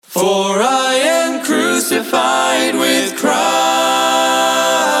For I am crucified with Christ,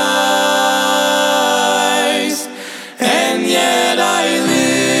 and yet I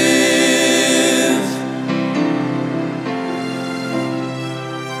live.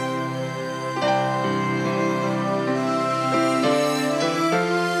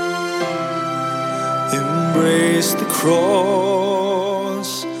 Embrace the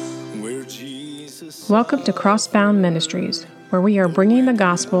cross where Jesus... Welcome to Crossbound Ministries, where we are bringing the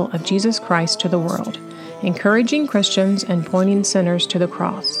gospel of Jesus Christ to the world, encouraging Christians and pointing sinners to the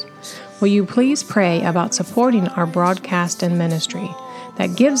cross. Will you please pray about supporting our broadcast and ministry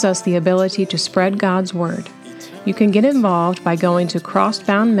that gives us the ability to spread God's word? You can get involved by going to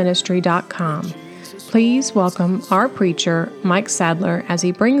crossboundministry.com. Please welcome our preacher, Mike Sadler, as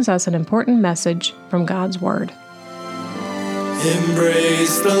he brings us an important message from God's word.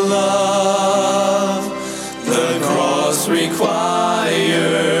 Embrace the love the cross requires.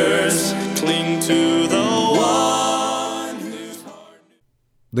 Cling to the one whose heart...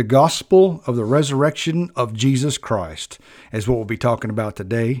 The gospel of the resurrection of Jesus Christ is what we'll be talking about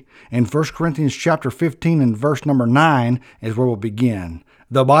today. In 1 Corinthians chapter 15 and verse number 9 is where we'll begin.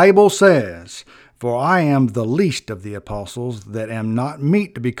 The Bible says, "For I am the least of the apostles, that am not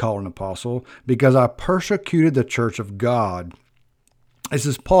meet to be called an apostle, because I persecuted the church of God." This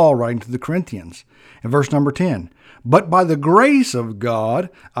is Paul writing to the Corinthians. In verse number 10, "But by the grace of God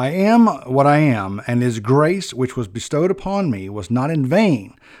I am what I am, and his grace which was bestowed upon me was not in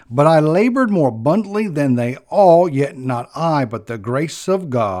vain. But I labored more abundantly than they all, yet not I, but the grace of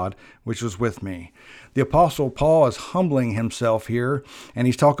God which was with me." The Apostle Paul is humbling himself here, and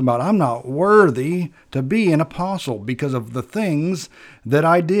he's talking about, I'm not worthy to be an apostle because of the things that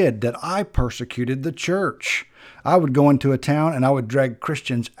I did, that I persecuted the church. I would go into a town and I would drag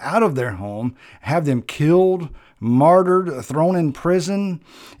Christians out of their home, have them killed, martyred, thrown in prison.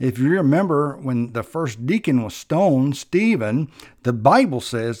 If you remember when the first deacon was stoned, Stephen, the Bible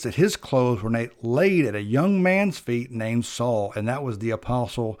says that his clothes were laid at a young man's feet named Saul, and that was the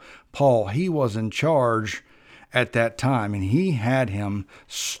Apostle Paul. He was in charge at that time, and he had him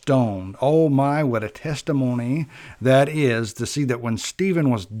stoned. Oh my, what a testimony that is to see that when Stephen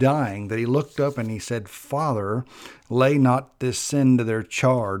was dying, that he looked up and he said, "Father, lay not this sin to their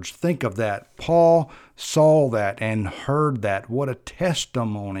charge." Think of that. Paul saw that and heard that. What a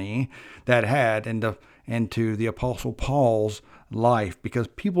testimony that had into the Apostle Paul's life, because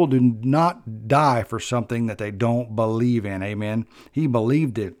people do not die for something that they don't believe in. Amen. He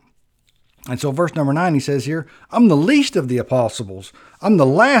believed it. And so verse number 9, he says here, "I'm the least of the apostles. I'm the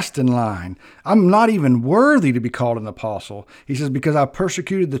last in line. I'm not even worthy to be called an apostle." He says, because I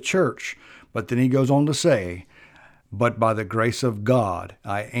persecuted the church. But then he goes on to say, "But by the grace of God,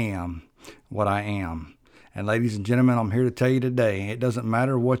 I am what I am." And ladies and gentlemen, I'm here to tell you today, it doesn't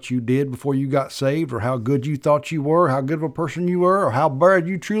matter what you did before you got saved, or how good you thought you were, how good of a person you were, or how bad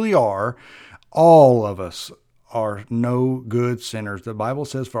you truly are. All of us are no good sinners. The Bible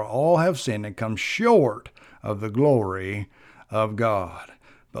says, "For all have sinned and come short of the glory of God."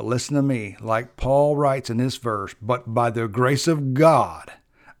 But listen to me, like Paul writes in this verse, "But by the grace of God,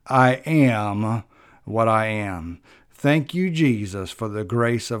 I am what I am." Thank you, Jesus, for the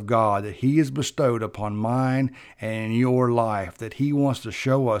grace of God that he has bestowed upon mine and your life, that he wants to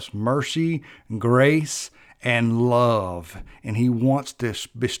show us mercy, grace, and love. And he wants to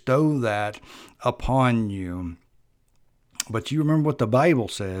bestow that upon you. But you remember what the Bible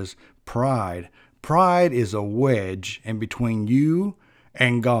says, pride. Pride is a wedge in between you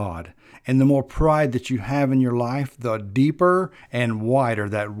and God. And the more pride that you have in your life, the deeper and wider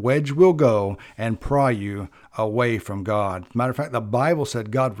that wedge will go and pry you away from God. Matter of fact, the Bible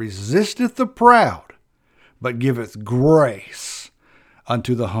said, "God resisteth the proud, but giveth grace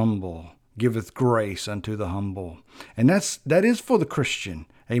unto the humble." Giveth grace unto the humble. And that is for the Christian.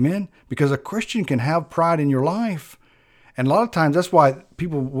 Amen? Because a Christian can have pride in your life. And a lot of times that's why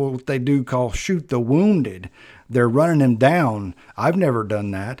people, what they do call shoot the wounded. They're running them down. I've never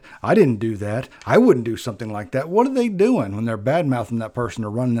done that. I didn't do that. I wouldn't do something like that. What are they doing when they're bad-mouthing that person or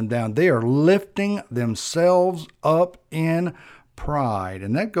running them down? They are lifting themselves up in pride.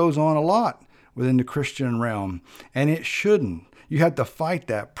 And that goes on a lot within the Christian realm. And it shouldn't. You have to fight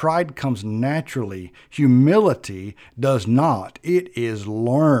that. Pride comes naturally. Humility does not. It is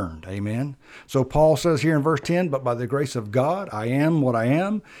learned. Amen. So Paul says here in verse 10, "But by the grace of God, I am what I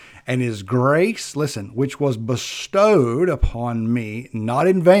am. And his grace," listen, "which was bestowed upon me, not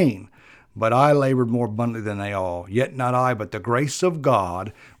in vain, but I labored more abundantly than they all. Yet not I, but the grace of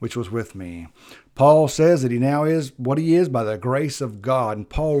God, which was with me. Paul says that he now is what he is by the grace of God. And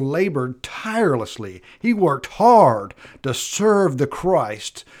Paul labored tirelessly. He worked hard to serve the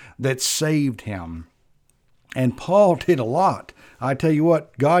Christ that saved him. And Paul did a lot. I tell you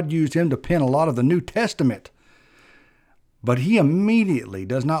what, God used him to pen a lot of the New Testament. But he immediately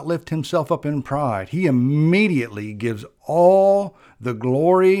does not lift himself up in pride. He immediately gives all the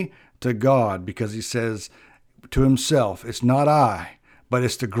glory to God, because he says to himself, it's not I, but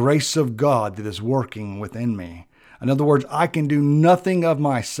it's the grace of God that is working within me. In other words, I can do nothing of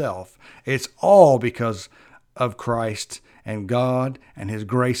myself. It's all because of Christ and God and his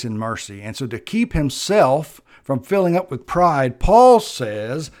grace and mercy. And so to keep himself from filling up with pride, Paul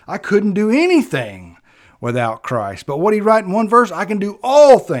says, I couldn't do anything without Christ. But what he write in one verse, I can do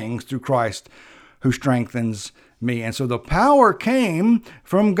all things through Christ who strengthens me. And so the power came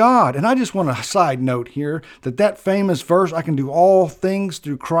from God. And I just want a side note here that famous verse, I can do all things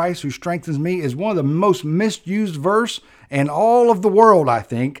through Christ who strengthens me, is one of the most misused verse in all of the world, I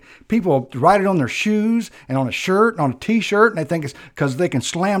think. People write it on their shoes and on a shirt and on a t-shirt, and they think it's because they can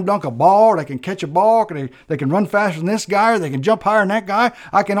slam dunk a ball, or they can catch a ball, or they can run faster than this guy, or they can jump higher than that guy.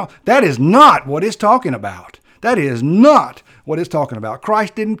 That is not what it's talking about. That is not what it's talking about.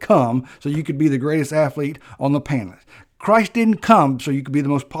 Christ didn't come so you could be the greatest athlete on the planet. Christ didn't come so you could be the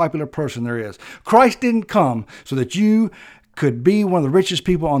most popular person there is. Christ didn't come so that you could be one of the richest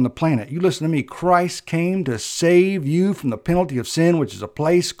people on the planet. You listen to me. Christ came to save you from the penalty of sin, which is a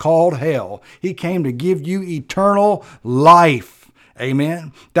place called hell. He came to give you eternal life.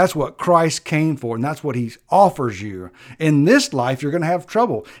 Amen. That's what Christ came for, and that's what he offers you. In this life, you're going to have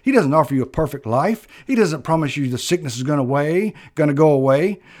trouble. He doesn't offer you a perfect life. He doesn't promise you the sickness is going to go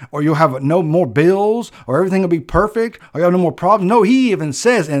away, or you'll have no more bills, or everything will be perfect, or you'll have no more problems. No, he even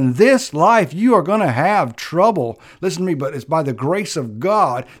says in this life, you are going to have trouble. Listen to me, but it's by the grace of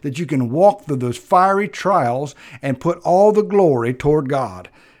God that you can walk through those fiery trials and put all the glory toward God.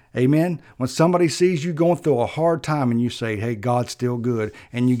 Amen. When somebody sees you going through a hard time and you say, hey, God's still good,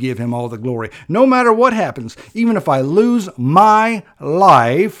 and you give him all the glory. No matter what happens, even if I lose my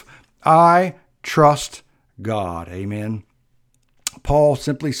life, I trust God. Amen. Paul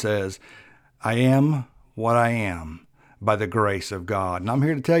simply says, I am what I am by the grace of God. And I'm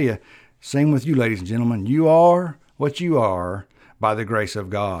here to tell you, same with you, ladies and gentlemen, you are what you are by the grace of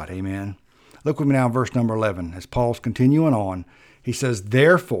God. Amen. Look with me now in verse number 11. As Paul's continuing on, he says,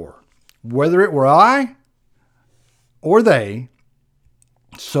 therefore, whether it were I or they,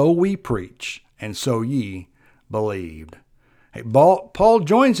 so we preach, and so ye believed. Hey, Paul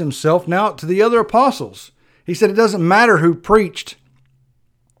joins himself now to the other apostles. He said, it doesn't matter who preached.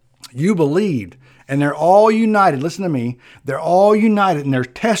 You believed. And they're all united. Listen to me. They're all united in their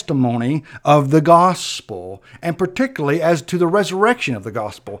testimony of the gospel, and particularly as to the resurrection of the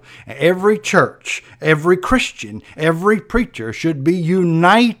gospel. Every church, every Christian, every preacher should be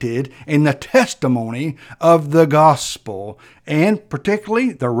united in the testimony of the gospel, and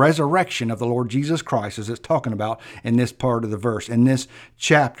particularly the resurrection of the Lord Jesus Christ, as it's talking about in this part of the verse, in this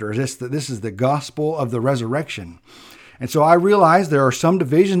chapter. This is the gospel of the resurrection. And so I realize there are some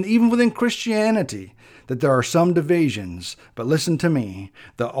divisions, even within Christianity, that there are some divisions. But listen to me.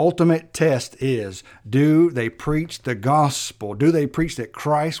 The ultimate test is, do they preach the gospel? Do they preach that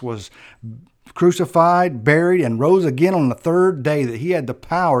Christ was crucified, buried, and rose again on the third day, that he had the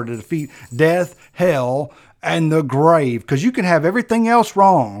power to defeat death, hell, and the grave? Because you can have everything else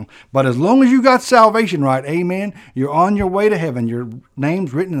wrong, but as long as you got salvation right, amen, you're on your way to heaven. Your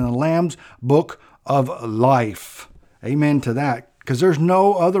name's written in the Lamb's book of life. Amen to that, because there's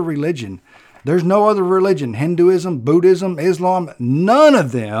no other religion. There's no other religion. Hinduism, Buddhism, Islam, none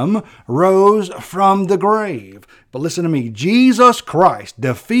of them rose from the grave. But listen to me. Jesus Christ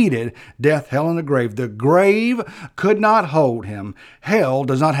defeated death, hell, and the grave. The grave could not hold him. Hell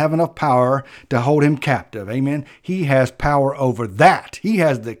does not have enough power to hold him captive. Amen. He has power over that. He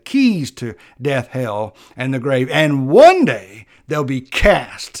has the keys to death, hell, and the grave. And one day they'll be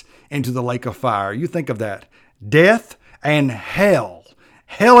cast into the lake of fire. You think of that. Death and hell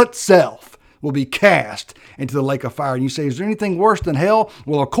itself will be cast into the lake of fire. And you say, is there anything worse than hell?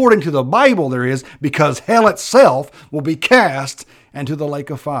 Well, according to the Bible, there is, because hell itself will be cast into the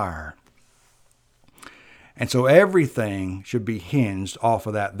lake of fire. And so everything should be hinged off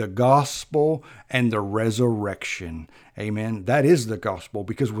of that, the gospel and the resurrection. Amen. That is the gospel,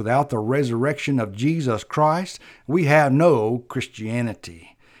 because without the resurrection of Jesus Christ, we have no Christianity.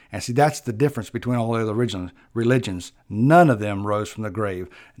 And see, that's the difference between all the other religions. None of them rose from the grave.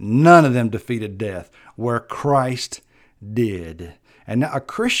 None of them defeated death, where Christ did. And now a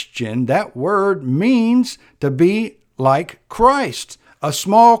Christian, that word means to be like Christ, a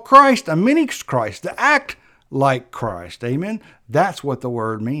small Christ, a mini Christ, to act like Christ. Amen. That's what the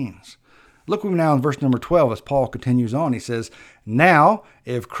word means. Look with me now in verse number 12 as Paul continues on. He says, now,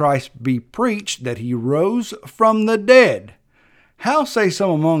 if Christ be preached that he rose from the dead, how say some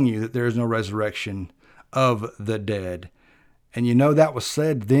among you that there is no resurrection of the dead? And you know that was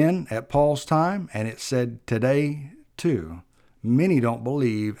said then at Paul's time, and it's said today too. Many don't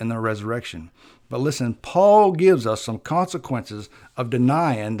believe in the resurrection. But listen, Paul gives us some consequences of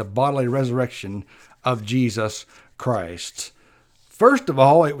denying the bodily resurrection of Jesus Christ. First of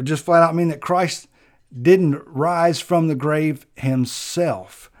all, it would just flat out mean that Christ didn't rise from the grave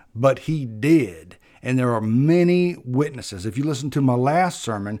himself, but he did. And there are many witnesses. If you listen to my last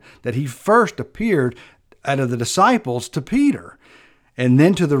sermon, that he first appeared out of the disciples to Peter, and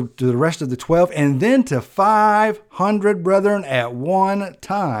then to the rest of the 12, and then to 500 brethren at one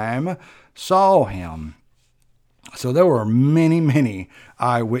time saw him. So there were many, many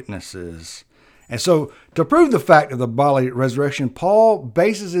eyewitnesses. And so to prove the fact of the bodily resurrection, Paul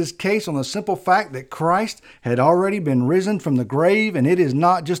bases his case on the simple fact that Christ had already been risen from the grave, and it is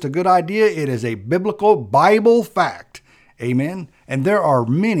not just a good idea, it is a biblical Bible fact. Amen. And there are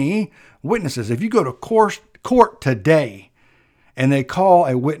many witnesses. If you go to court today and they call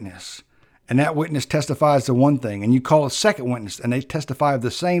a witness, and that witness testifies to one thing, and you call a second witness and they testify of the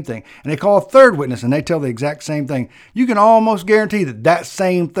same thing, and they call a third witness and they tell the exact same thing, you can almost guarantee that that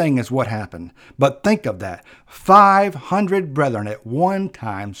same thing is what happened. But think of that. 500 brethren at one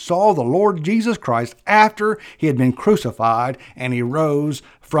time saw the Lord Jesus Christ after he had been crucified and he rose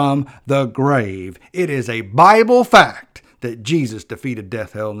from the grave. It is a Bible fact that Jesus defeated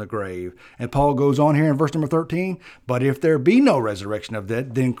death, hell, and the grave. And Paul goes on here in verse number 13, but if there be no resurrection of the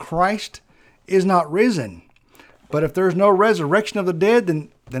dead, then Christ is not risen. But if there's no resurrection of the dead,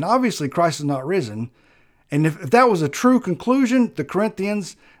 then obviously Christ is not risen. And if that was a true conclusion, the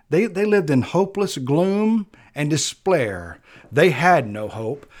Corinthians, they lived in hopeless gloom and despair. They had no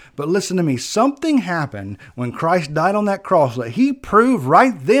hope. But listen to me, something happened when Christ died on that cross that he proved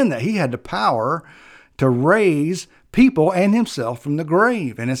right then that he had the power to raise people and himself from the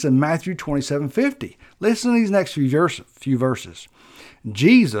grave. And it's in Matthew 27:50. Listen to these next few verses.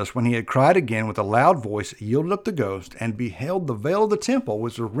 Jesus, when he had cried again with a loud voice, yielded up the ghost, and beheld the veil of the temple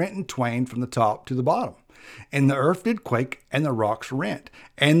was rent in twain from the top to the bottom. And the earth did quake, and the rocks rent,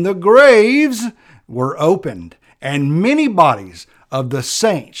 and the graves were opened, and many bodies of the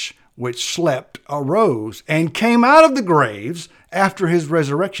saints which slept arose, and came out of the graves after his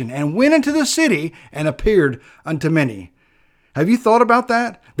resurrection, and went into the city, and appeared unto many. Have you thought about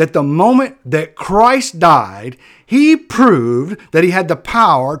that? That the moment that Christ died, he proved that he had the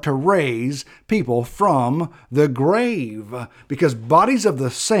power to raise people from the grave. Because bodies of the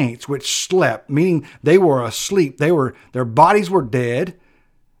saints which slept, meaning they were asleep, their bodies were dead,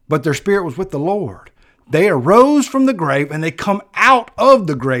 but their spirit was with the Lord. They arose from the grave and they come out of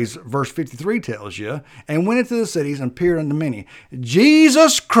the graves, verse 53 tells you, and went into the cities and appeared unto many.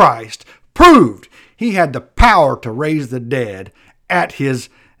 Jesus Christ proved he had the power to raise the dead at his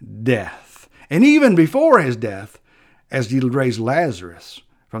death. And even before his death, as he raised Lazarus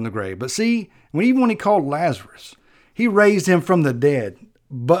from the grave. But see, even when he called Lazarus, he raised him from the dead.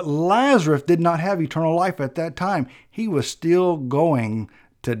 But Lazarus did not have eternal life at that time. He was still going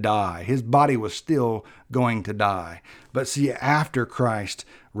to die. His body was still going to die. But see, after Christ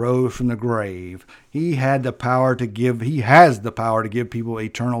rose from the grave, he has the power to give people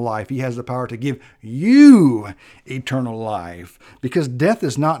eternal life. He has the power to give you eternal life. Because death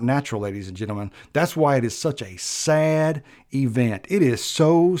is not natural, ladies and gentlemen. That's why it is such a sad event. It is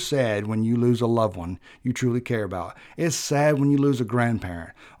so sad when you lose a loved one you truly care about. It's sad when you lose a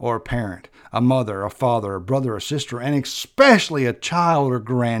grandparent or a parent, a mother, a father, a brother, a sister, and especially a child or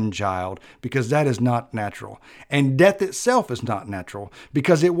grandchild, because that is not natural. And death itself is not natural,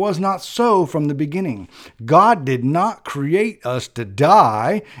 because it was not so from the beginning. God did not create us to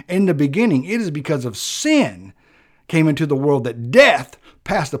die in the beginning. It is because of sin came into the world that death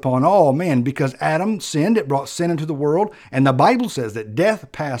passed upon all men. Because Adam sinned, it brought sin into the world. And the Bible says that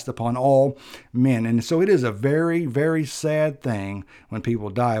death passed upon all men. And so it is a very, very sad thing when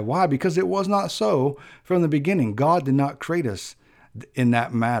people die. Why? Because it was not so from the beginning. God did not create us in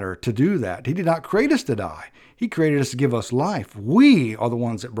that matter to do that. He did not create us to die. He created us to give us life. We are the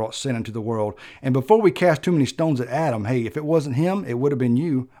ones that brought sin into the world. And before we cast too many stones at Adam, hey, if it wasn't him, it would have been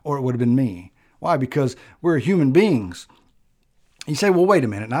you or it would have been me. Why? Because we're human beings. You say, well, wait a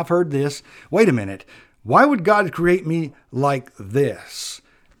minute. And I've heard this. Wait a minute. Why would God create me like this?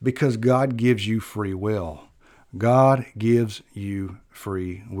 Because God gives you free will. God gives you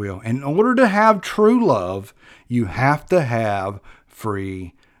free will. In order to have true love, you have to have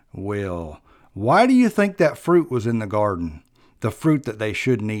free will. Why do you think that fruit was in the garden? The fruit that they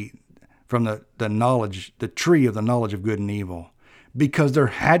shouldn't eat from the tree of the knowledge of good and evil. Because there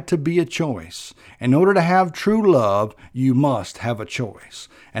had to be a choice. In order to have true love, you must have a choice.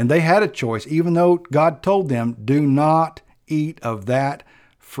 And they had a choice, even though God told them, do not eat of that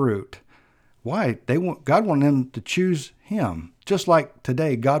fruit. Why? God wanted them to choose Him. Just like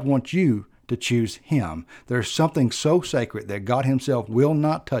today, God wants you to choose Him. There's something so sacred that God Himself will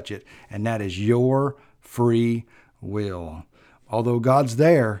not touch it, and that is your free will. Although God's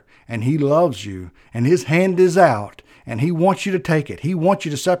there, and He loves you, and His hand is out, and He wants you to take it. He wants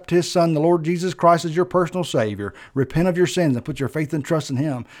you to accept His Son, the Lord Jesus Christ, as your personal Savior. Repent of your sins and put your faith and trust in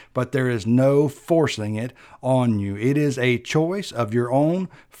Him. But there is no forcing it on you. It is a choice of your own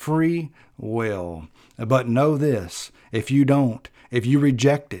free will. But know this, if you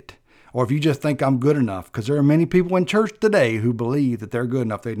reject it, or if you just think I'm good enough, because there are many people in church today who believe that they're good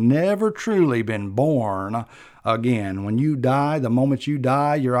enough. They've never truly been born again. When you die, the moment you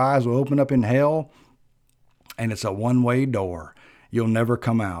die, your eyes will open up in hell, and it's a one-way door. You'll never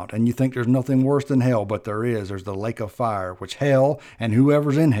come out. And you think there's nothing worse than hell, but there is. There's the lake of fire, which hell and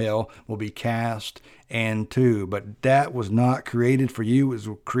whoever's in hell will be cast into. But that was not created for you. It was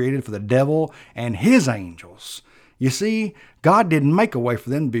created for the devil and his angels. You see, God didn't make a way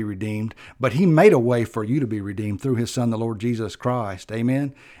for them to be redeemed, but He made a way for you to be redeemed through His Son, the Lord Jesus Christ.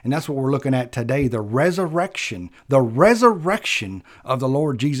 Amen? And that's what we're looking at today, the resurrection of the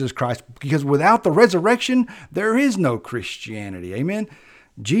Lord Jesus Christ. Because without the resurrection, there is no Christianity. Amen?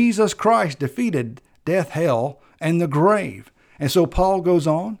 Jesus Christ defeated death, hell, and the grave. And so Paul goes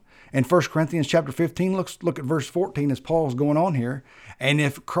on. In 1 Corinthians chapter 15, look at verse 14 as Paul's going on here. And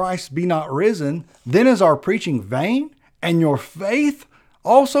if Christ be not risen, then is our preaching vain, and your faith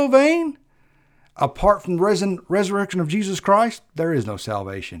also vain? Apart from the resurrection of Jesus Christ, there is no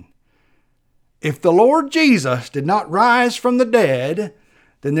salvation. If the Lord Jesus did not rise from the dead,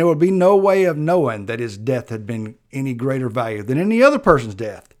 then there would be no way of knowing that His death had been any greater value than any other person's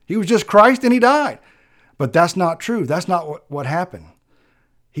death. He was just Christ and He died. But that's not true. That's not what happened.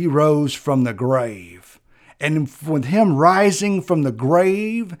 He rose from the grave. And with Him rising from the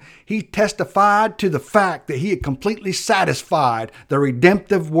grave, He testified to the fact that He had completely satisfied the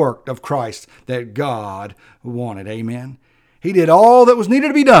redemptive work of Christ that God wanted. Amen. He did all that was needed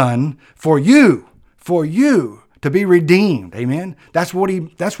to be done for you to be redeemed. Amen. That's what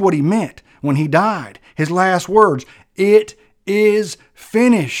he meant when He died. His last words, it is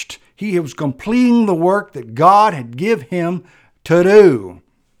finished. He was completing the work that God had given Him to do.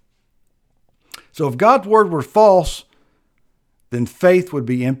 So if God's word were false, then faith would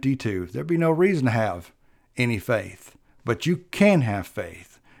be empty too. There'd be no reason to have any faith. But you can have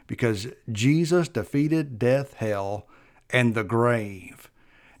faith because Jesus defeated death, hell, and the grave.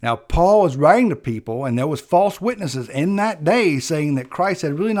 Now, Paul is writing to people, and there was false witnesses in that day saying that Christ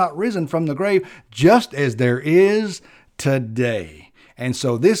had really not risen from the grave, just as there is today. And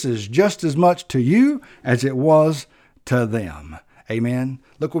so this is just as much to you as it was to them. Amen.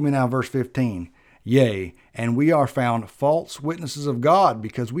 Look with me now, verse 15. Yea, and we are found false witnesses of God,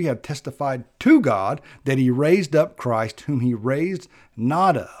 because we have testified to God that He raised up Christ, whom He raised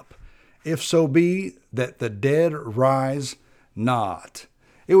not up, if so be that the dead rise not.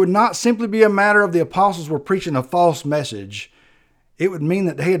 It would not simply be a matter of the apostles were preaching a false message. It would mean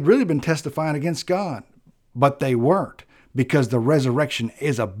that they had really been testifying against God, but they weren't, because the resurrection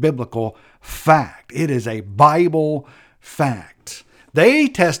is a biblical fact. It is a Bible fact. They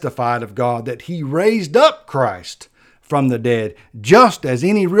testified of God that He raised up Christ from the dead, just as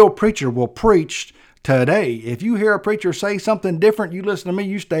any real preacher will preach today. If you hear a preacher say something different, you listen to me,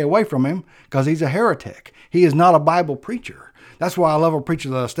 you stay away from him, because he's a heretic. He is not a Bible preacher. That's why I love a preacher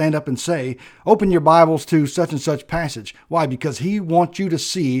that'll stand up and say, open your Bibles to such and such passage. Why? Because he wants you to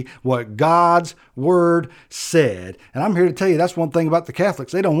see what God's Word said. And I'm here to tell you, that's one thing about the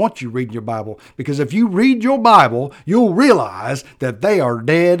Catholics. They don't want you reading your Bible, because if you read your Bible, you'll realize that they are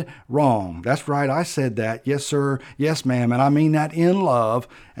dead wrong. That's right. I said that. Yes, sir. Yes, ma'am. And I mean that in love.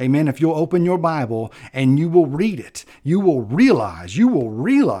 Amen. If you'll open your Bible and you will read it, you will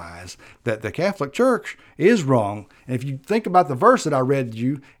realize that the Catholic Church is wrong. And if you think about the verse that I read to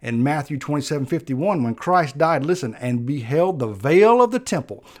you in Matthew 27:51, when Christ died, listen, and beheld the veil of the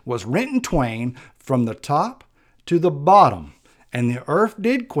temple was rent in twain from the top to the bottom, and the earth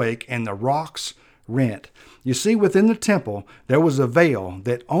did quake, and the rocks rent. You see, within the temple, there was a veil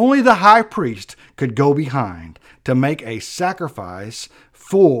that only the high priest could go behind to make a sacrifice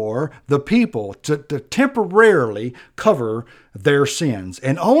for the people to temporarily cover their sins.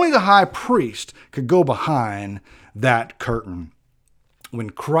 And only the high priest could go behind that curtain. When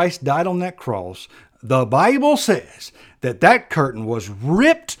Christ died on that cross, the Bible says that curtain was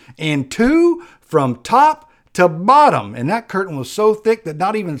ripped in two from top to bottom. And that curtain was so thick that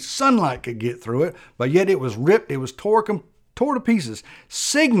not even sunlight could get through it. But yet it was ripped, it was tore to pieces,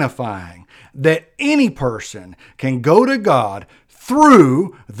 signifying that any person can go to God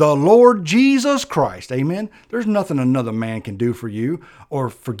through the Lord Jesus Christ. Amen. There's nothing another man can do for you or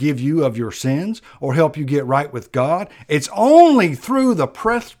forgive you of your sins or help you get right with God. It's only through the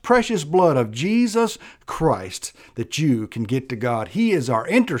precious blood of Jesus Christ that you can get to God. He is our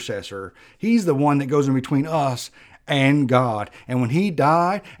intercessor. He's the one that goes in between us and God. And when he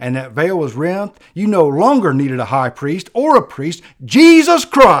died and that veil was rent, you no longer needed a high priest or a priest. Jesus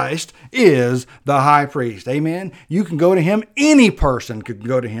Christ is the high priest. Amen. You can go to him. Any person could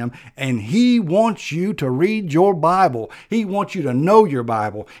go to him, and he wants you to read your Bible. He wants you to know your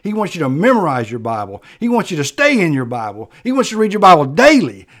Bible. He wants you to memorize your Bible. He wants you to stay in your Bible. He wants you to read your Bible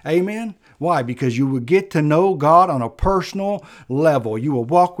daily. Amen. Why? Because you will get to know God on a personal level. You will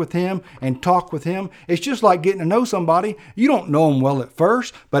walk with him and talk with him. It's just like getting to know somebody. You don't know them well at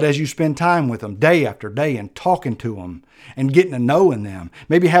first, but as you spend time with them day after day and talking to them and getting to knowing them,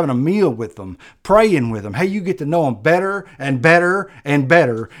 maybe having a meal with them, praying with them, hey, you get to know them better and better and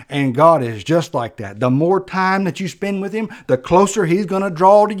better. And God is just like that. The more time that you spend with him, the closer he's going to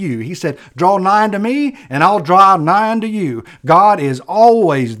draw to you. He said, draw nigh to me and I'll draw nigh to you. God is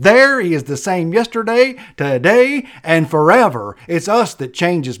always there. He is the same yesterday, today, and forever. It's us that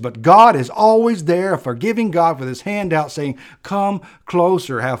changes, but God is always there, a forgiving God with his hand out saying, come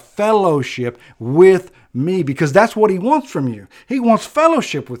closer, have fellowship with me, because that's what he wants from you. He wants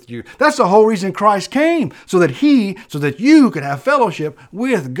fellowship with you. That's the whole reason Christ came, so that you could have fellowship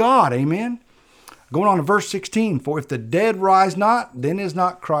with God. Amen. Going on to verse 16, for if the dead rise not, then is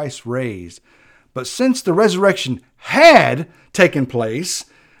not Christ raised. But since the resurrection had taken place,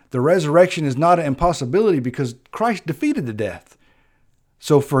 the resurrection is not an impossibility because Christ defeated the death.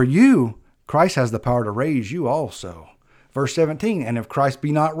 So for you, Christ has the power to raise you also. Verse 17, and if Christ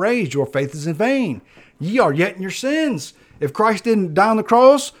be not raised, your faith is in vain. Ye are yet in your sins. If Christ didn't die on the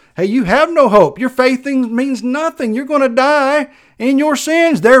cross, hey, you have no hope. Your faith means nothing. You're going to die in your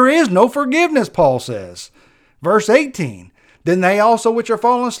sins. There is no forgiveness, Paul says. Verse 18, then they also which are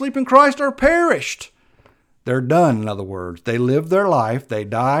fallen asleep in Christ are perished. They're done, in other words. They lived their life. They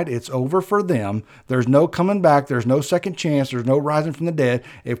died. It's over for them. There's no coming back. There's no second chance. There's no rising from the dead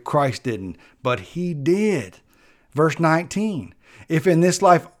if Christ didn't. But he did. Verse 19, if in this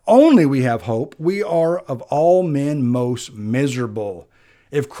life only we have hope, we are of all men most miserable.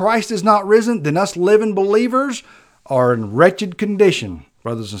 If Christ is not risen, then us living believers are in wretched condition,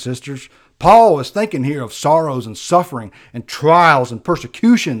 brothers and sisters. Paul is thinking here of sorrows and suffering and trials and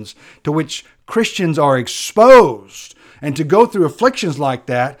persecutions to which Christians are exposed. And to go through afflictions like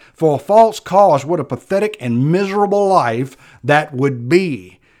that for a false cause, what a pathetic and miserable life that would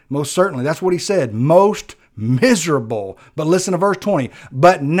be. Most certainly, that's what he said, most miserable. But listen to verse 20.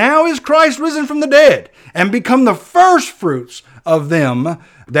 But now is Christ risen from the dead and become the first fruits of them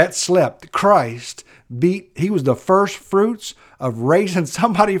that slept. Christ he was the first fruits of raising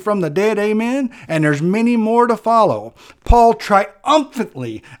somebody from the dead. Amen. And there's many more to follow. Paul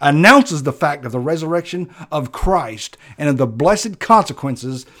triumphantly announces the fact of the resurrection of Christ and of the blessed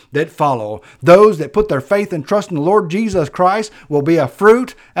consequences that follow. Those that put their faith and trust in the Lord Jesus Christ will be a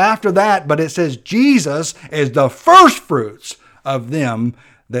fruit after that. But it says Jesus is the first fruits of them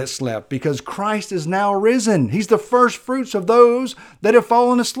that slept, because Christ is now risen. He's the first fruits of those that have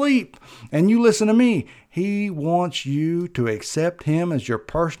fallen asleep. And you listen to me. He wants you to accept him as your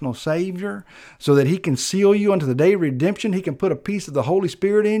personal Savior so that he can seal you unto the day of redemption. He can put a piece of the Holy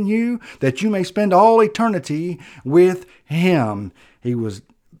Spirit in you that you may spend all eternity with him. He was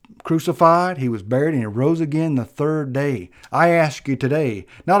crucified, he was buried, and he rose again the third day. I ask you today,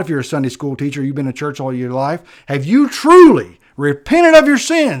 not if you're a Sunday school teacher, you've been in church all your life, have you truly repented of your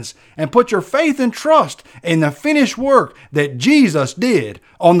sins and put your faith and trust in the finished work that Jesus did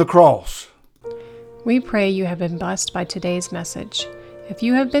on the cross? We pray you have been blessed by today's message. If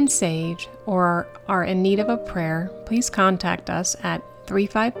you have been saved or are in need of a prayer, please contact us at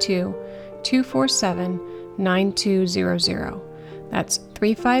 352-247-9200. That's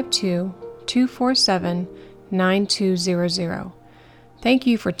 352-247-9200. Thank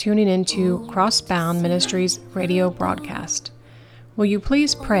you for tuning into Crossbound Ministries radio broadcast. will you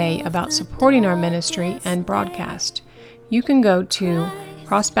please pray about supporting our ministry and broadcast? You can go to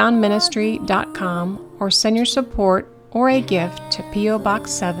crossboundministry.com or send your support or a gift to P.O. Box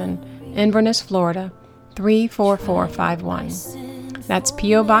 7, Inverness, Florida, 34451. That's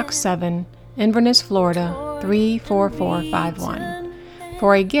P.O. Box 7, Inverness, Florida, 34451.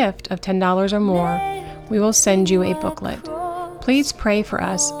 For a gift of $10 or more, we will send you a booklet. Please pray for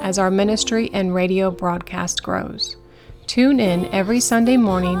us as our ministry and radio broadcast grows. Tune in every Sunday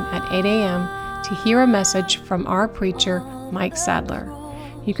morning at 8 a.m. to hear a message from our preacher, Mike Sadler.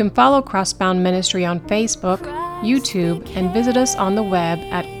 You can follow Crossbound Ministry on Facebook, YouTube, and visit us on the web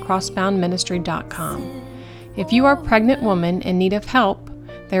at crossboundministry.com. If you are a pregnant woman in need of help,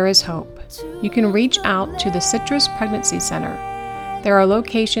 there is hope. You can reach out to the Citrus Pregnancy Center. There are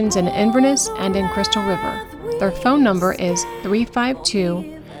locations in Inverness and in Crystal River. Their phone number is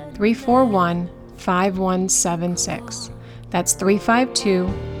 352-341-5176. That's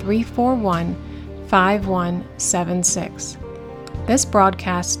 352-341-5176. This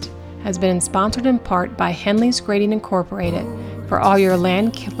broadcast has been sponsored in part by Henley's Grading Incorporated for all your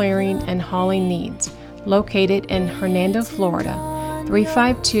land clearing and hauling needs, located in Hernando, Florida,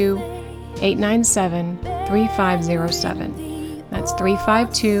 352-897-3507. That's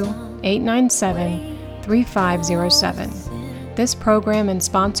 352-897-3507. This program is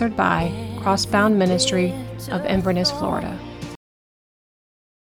sponsored by Crossbound Ministry of Inverness, Florida.